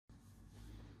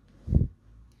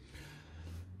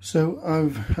So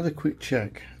I've had a quick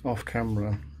check off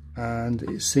camera, and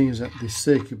it seems that this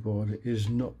circuit board is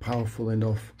not powerful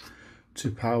enough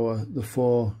to power the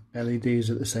 4 LEDs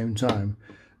at the same time.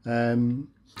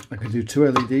 I can do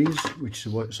 2 LEDs, which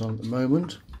is what it's on at the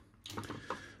moment.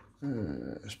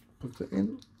 Let's plug that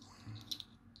in.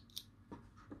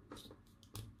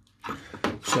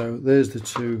 So there's the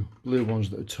 2 blue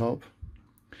ones at the top.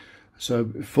 So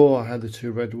before I had the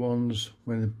 2 red ones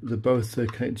when they're both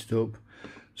connected up.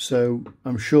 So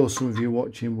I'm sure some of you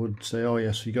watching would say, oh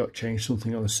yes, you got to change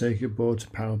something on the circuit board to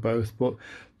power both, but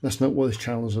that's not what this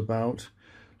channel is about.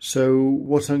 So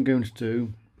what I'm going to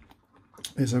do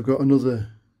is I've got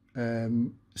another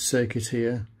circuit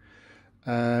here,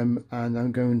 and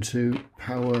I'm going to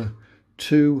power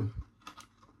 2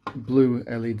 blue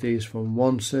LEDs from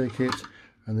one circuit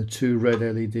and the 2 red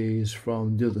LEDs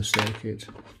from the other circuit.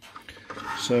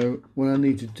 So what I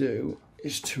need to do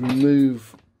is to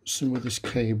remove some of this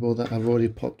cable that I've already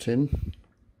popped in.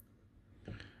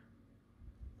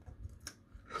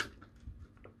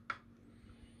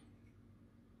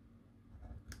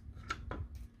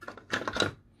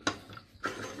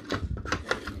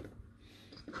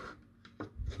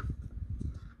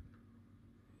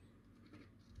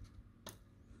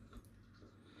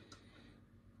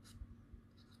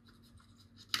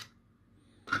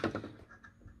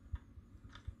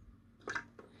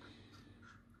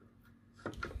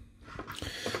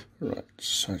 Right,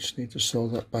 so I just need to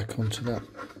solder that back onto that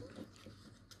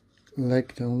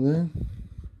leg down there.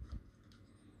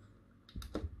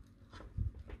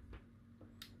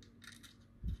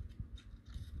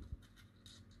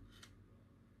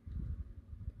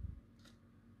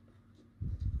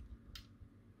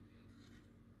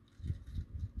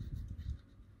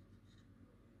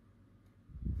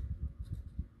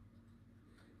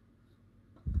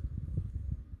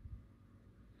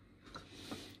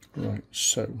 Right,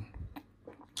 so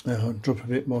I'll drop a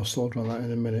bit more solder on that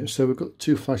in a minute. So we've got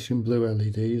 2 flashing blue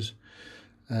LEDs,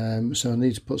 so I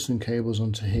need to put some cables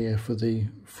onto here for the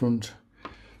front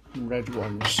red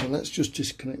ones. So let's just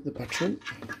disconnect the battery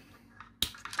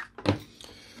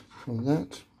from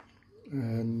that,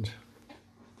 and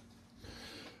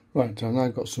right, I've now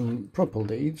got some proper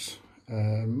leads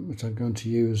which I'm going to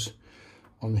use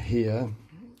on here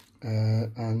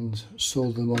and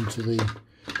solder them onto the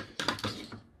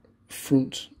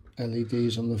front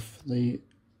LEDs on the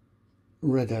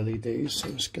red LEDs. So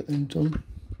let's get them done.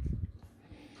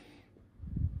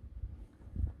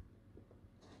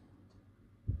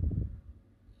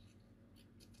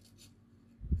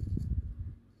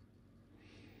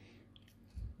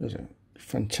 There's a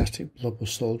fantastic blob of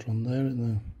solder on there, isn't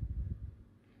there?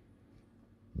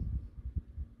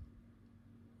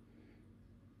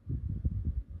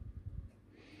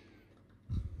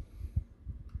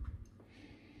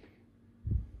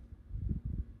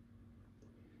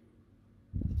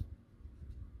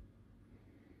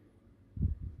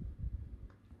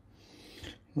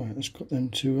 Right, let's put them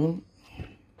 2 on.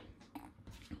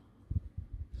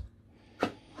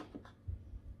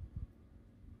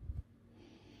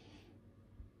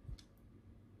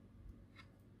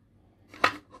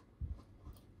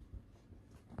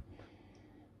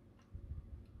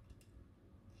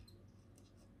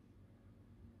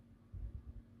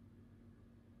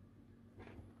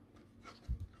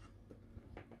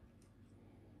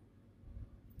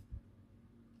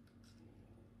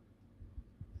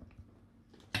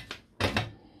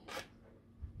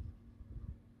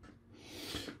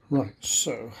 Right,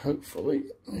 so hopefully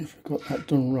if I've got that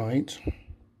done right,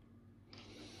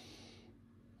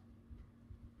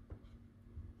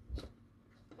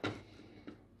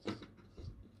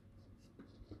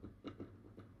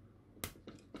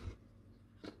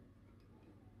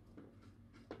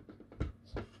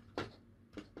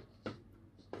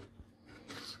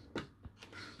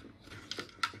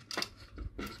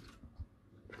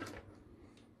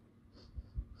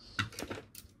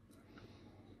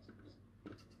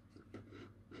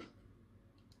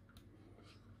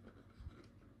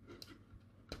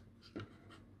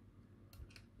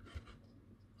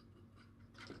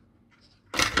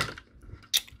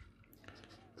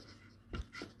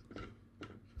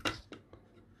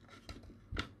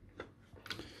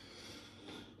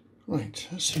 right,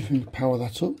 let's see if we can power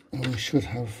that up, and we should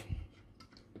have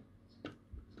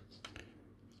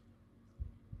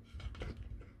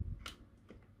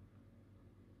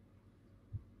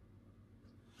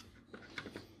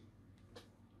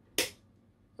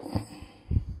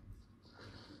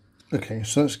okay,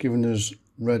 so that's giving us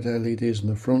red LEDs in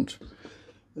the front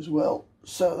as well,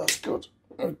 so that's good.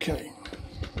 Okay,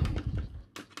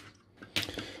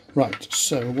 right,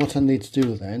 so what I need to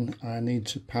do then, I need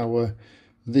to power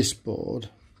this board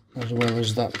as well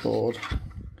as that board.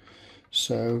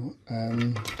 So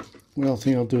what I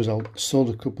think I'll do is I'll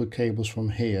solder a couple of cables from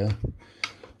here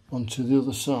onto the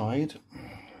other side.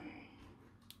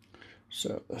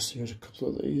 So let's use a couple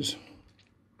of these.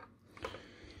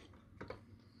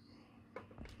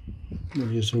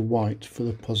 We'll use a white for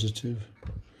the positive.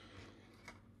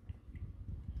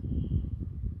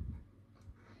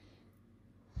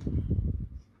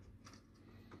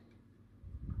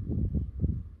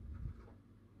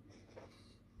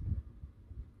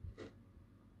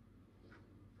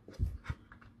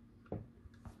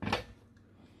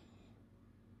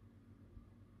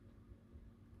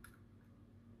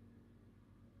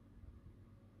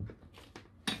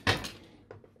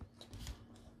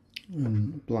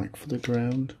 And black for the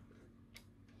ground.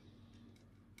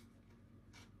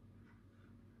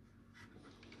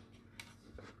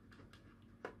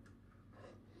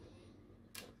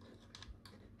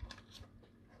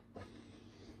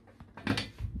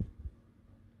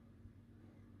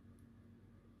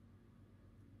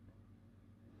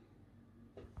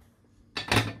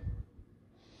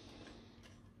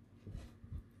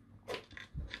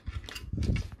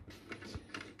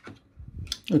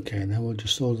 Okay, now we'll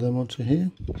just solder them onto here.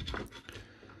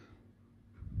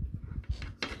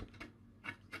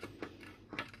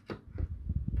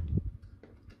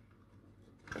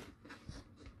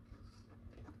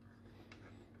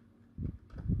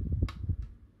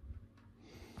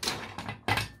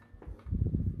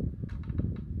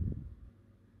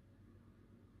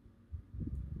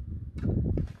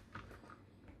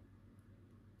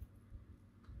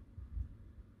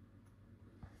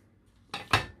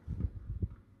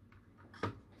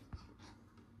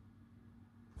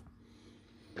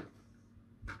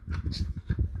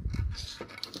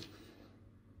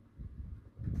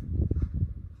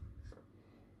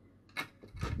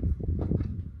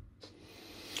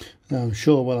 Now I'm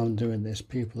sure while I'm doing this,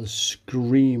 people are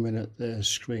screaming at their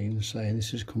screen saying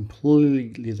this is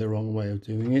completely the wrong way of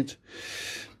doing it,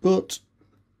 but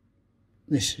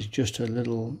this is just a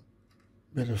little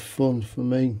bit of fun for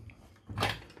me.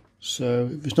 So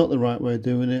if it's not the right way of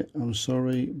doing it, I'm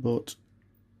sorry, but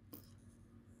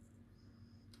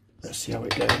let's see how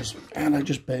it goes. And I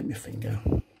just burnt my finger.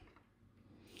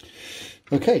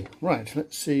 Okay, right,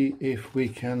 let's see if we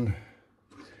can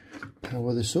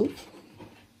power this up.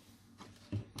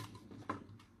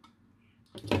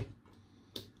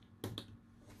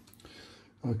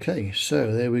 Okay,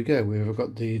 so there we go. We've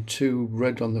got the two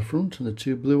red on the front and the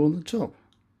two blue on the top.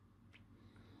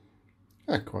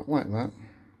 I quite like that.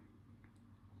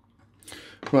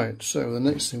 Right, so the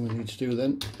next thing we need to do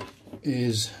then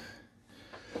is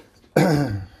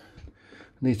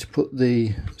need to put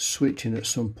the switch in at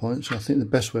some point. So I think the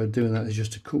best way of doing that is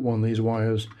just to cut one of these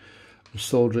wires and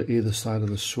solder it either side of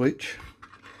the switch.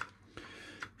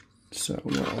 So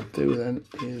what I'll do then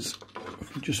is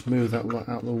just move that lot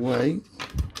out of the way.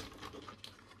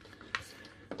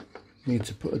 Need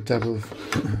to put a dab of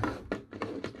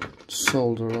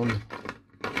solder on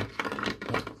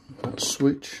that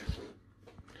switch.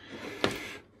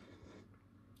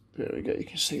 There we go, you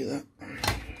can see that.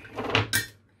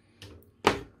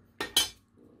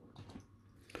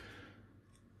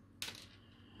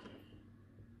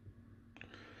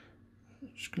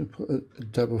 Just going to put a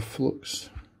dab of flux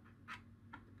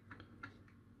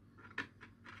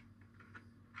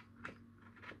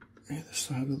either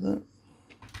side of that.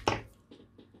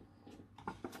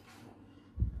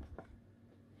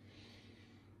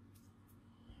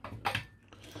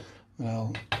 And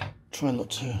I'll try not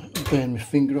to burn my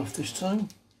finger off this time.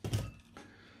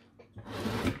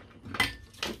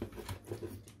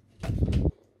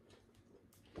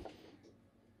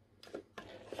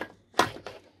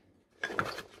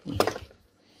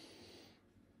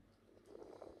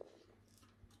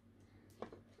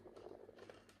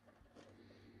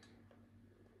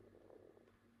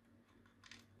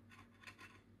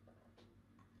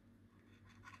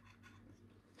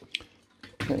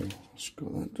 Okay, let's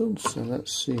got that done. So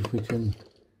let's see if we can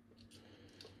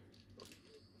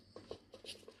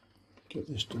get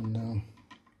this done now.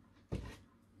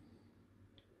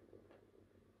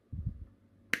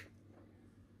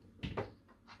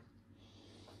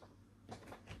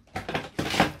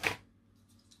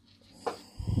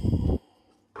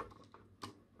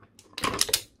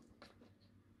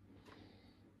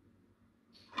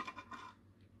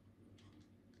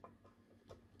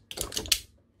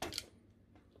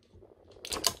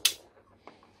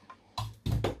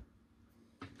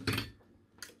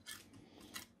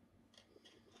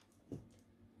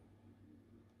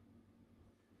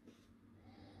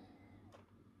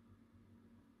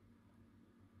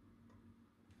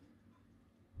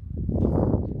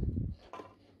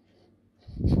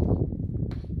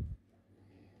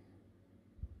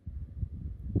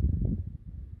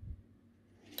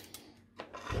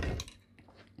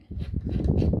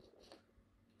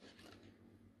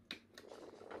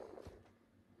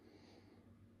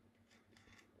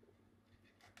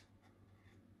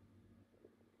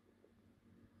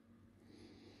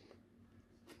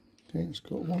 Okay, it's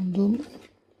got one done.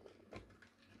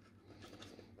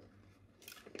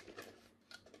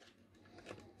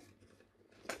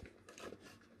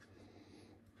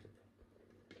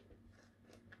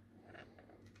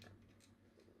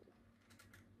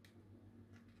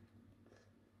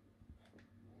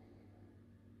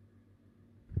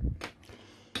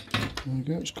 There we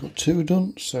go, it's got two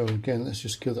done. So again, let's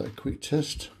just give that a quick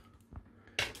test.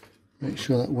 Make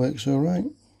sure that works all right.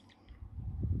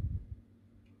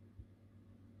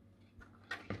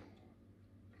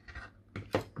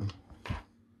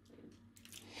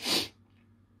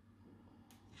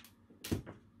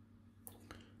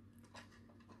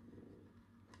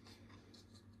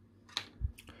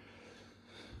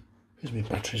 Here's my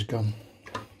battery's gone.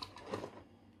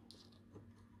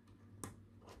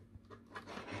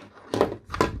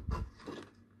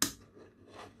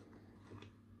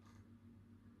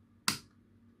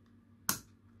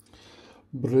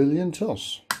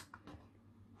 Brilliantos.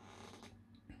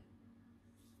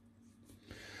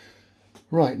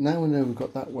 Right, now we know we've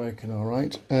got that working all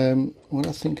right. What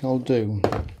I think I'll do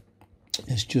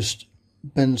is just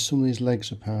bend some of these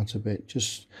legs apart a bit.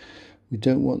 We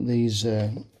don't want these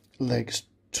legs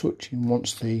touching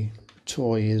once the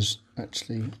toy is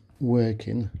actually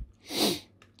working.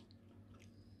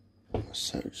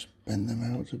 So just bend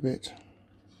them out a bit.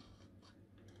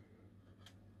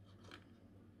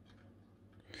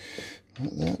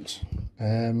 Like that.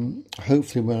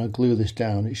 Hopefully when I glue this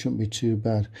down it shouldn't be too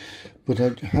bad, but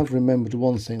I have remembered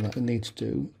one thing that I need to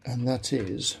do, and that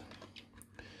is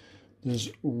there's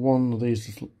one of these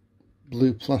little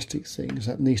blue plastic things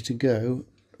that needs to go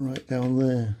right down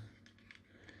there.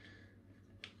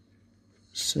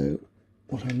 So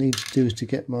what I need to do is to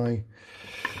get my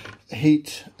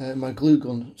my glue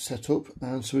gun set up,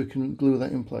 and so we can glue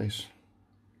that in place.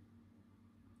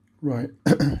 Right,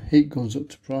 heat gun's up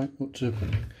to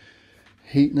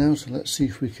heat now, so let's see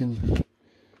if we can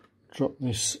drop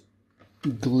this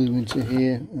glue into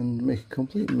here and make a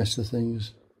complete mess of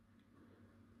things.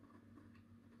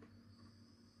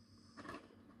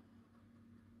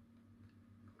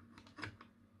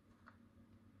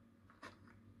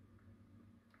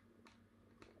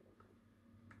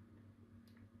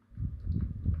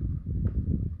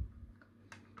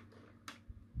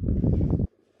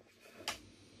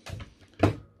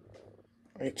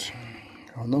 Right,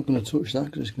 I'm not going to touch that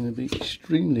because it's going to be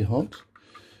extremely hot.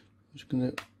 I'm just going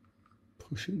to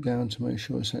push it down to make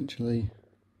sure it's actually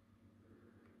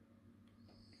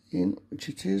in, which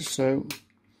it is. So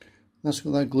that's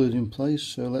got that glued in place,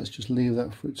 so let's just leave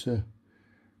that for it to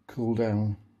cool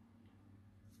down.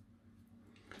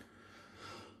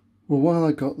 Well, while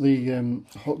I got the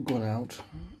hot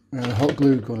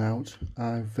glue gun out,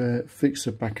 I've fixed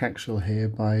the back axle here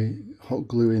by hot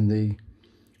gluing the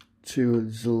two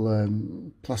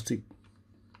little plastic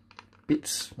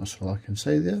bits, that's all I can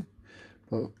say there,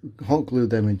 but hot glued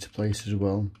them into place as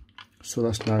well, so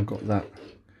that's now got that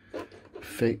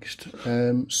fixed.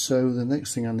 So the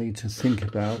next thing I need to think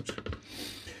about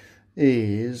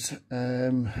is I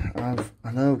know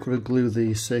I've got to glue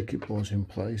the circuit boards in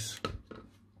place,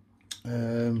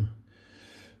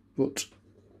 but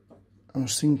I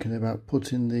was thinking about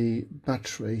putting the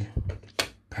battery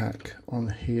pack on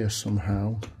here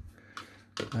somehow.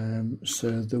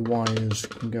 So the wires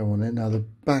can go on it. Now the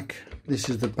back, this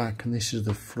is the back and this is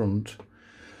the front,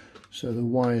 so the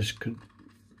wires could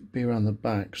be around the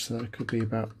back, so that could be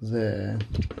about there,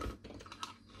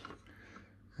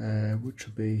 which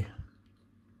would be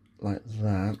like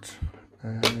that.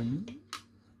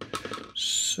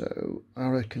 So I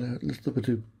reckon a little bit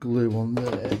of glue on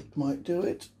there might do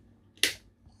it.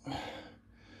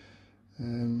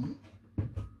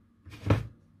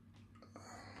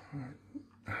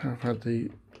 I've had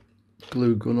the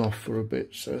glue gun off for a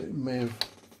bit, so it may have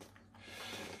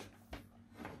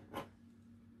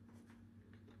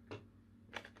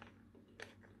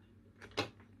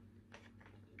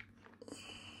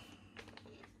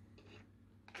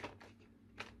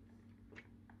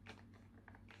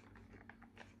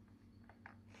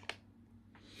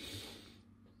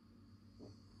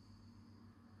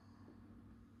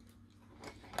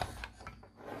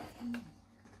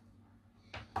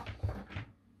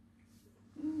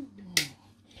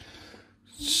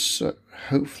so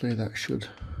hopefully that should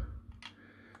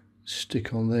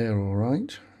stick on there all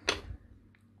right,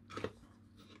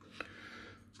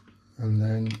 and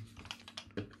then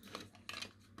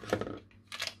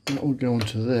that will go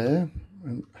onto there,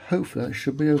 and hopefully that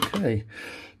should be okay.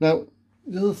 Now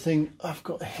the other thing I've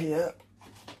got here,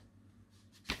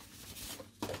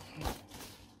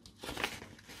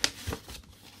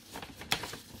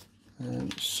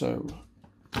 so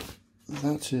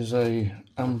that is a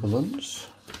ambulance,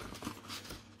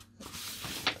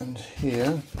 and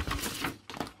here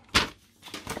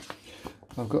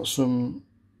I've got some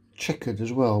checkered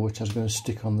as well, which I was going to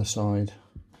stick on the side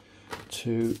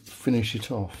to finish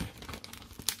it off.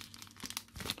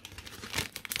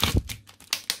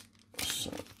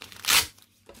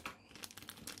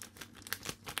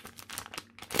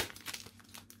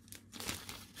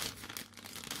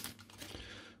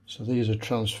 So these are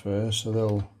transfer, so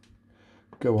they'll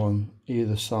go on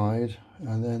either side,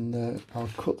 and then I'll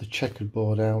cut the checkered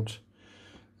board out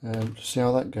to see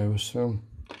how that goes. So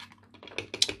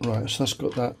right, so that's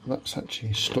got that, that's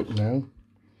actually stuck now.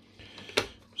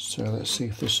 So let's see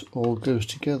if this all goes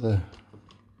together.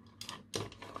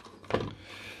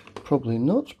 Probably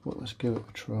not, but let's give it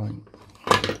a try.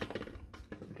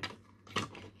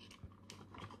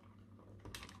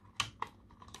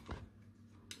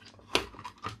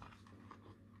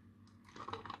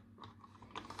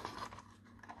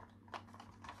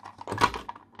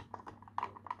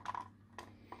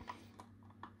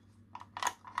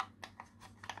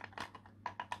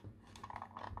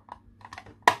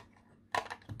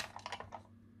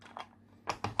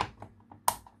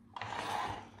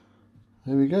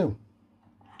 There we go.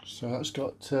 So that's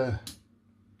got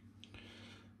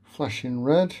flashing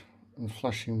red and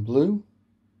flashing blue.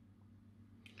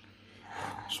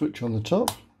 Switch on the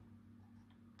top.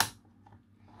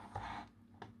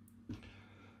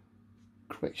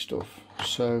 Great stuff.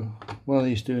 So what I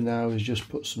need to do now is just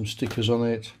put some stickers on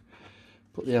it,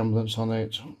 put the ambulance on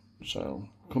it. So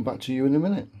I'll come back to you in a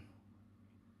minute.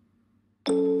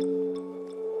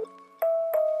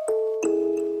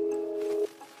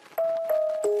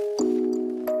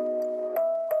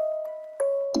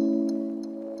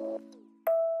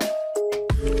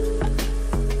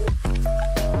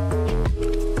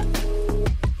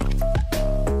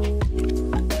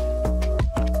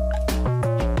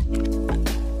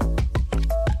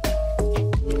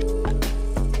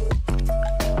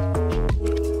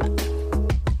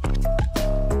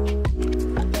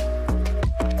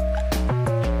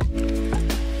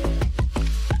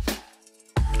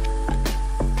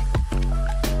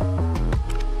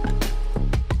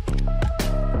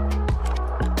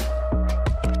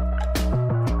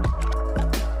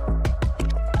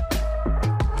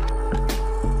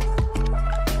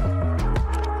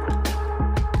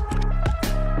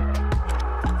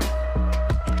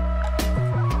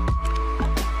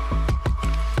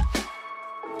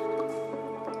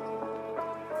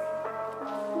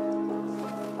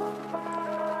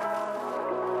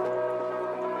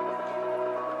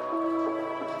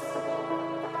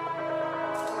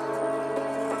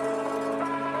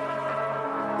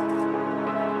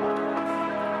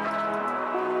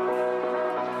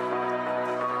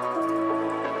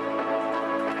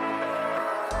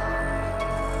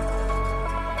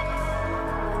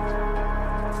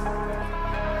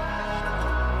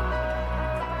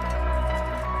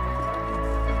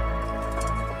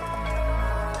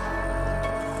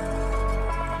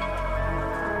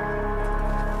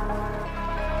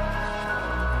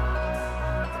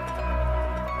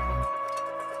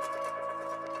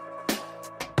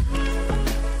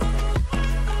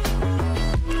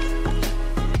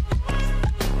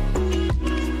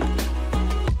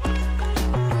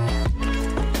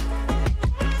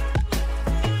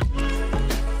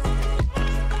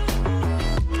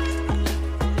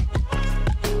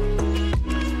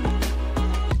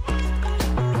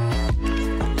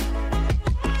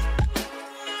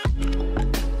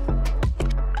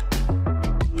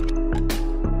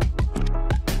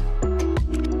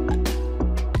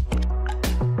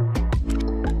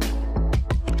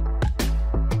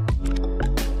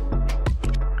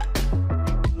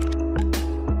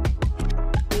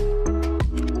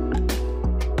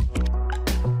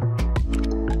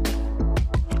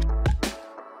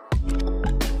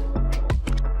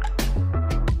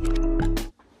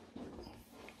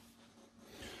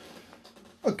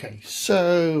 Okay,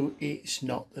 so it's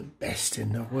not the best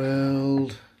in the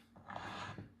world,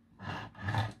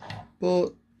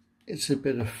 but it's a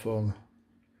bit of fun.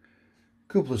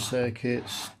 Couple of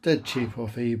circuits, dead cheap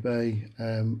off eBay.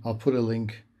 I'll put a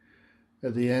link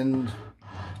at the end.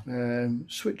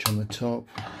 Switch on the top,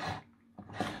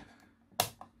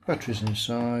 batteries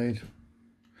inside,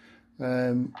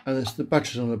 and it's the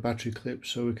batteries on the battery clip,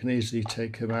 so we can easily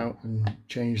take them out and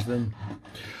change them.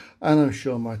 And I'm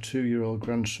sure my 2-year-old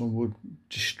grandson would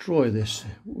destroy this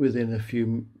within a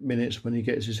few minutes when he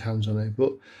gets his hands on it.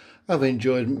 But I've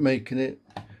enjoyed making it.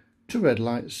 2 red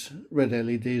lights, red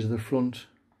LEDs at the front,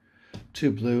 2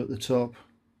 blue at the top,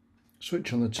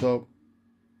 switch on the top,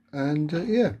 and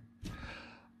yeah,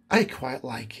 I quite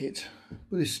like it.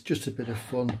 but it's just a bit of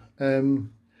fun.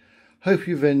 Hope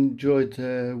you've enjoyed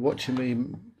watching me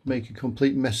make a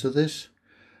complete mess of this,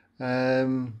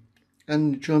 and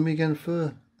join me again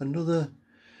for another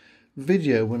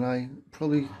video when I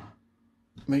probably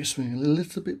make something a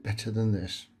little bit better than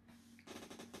this.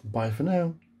 Bye for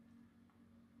now.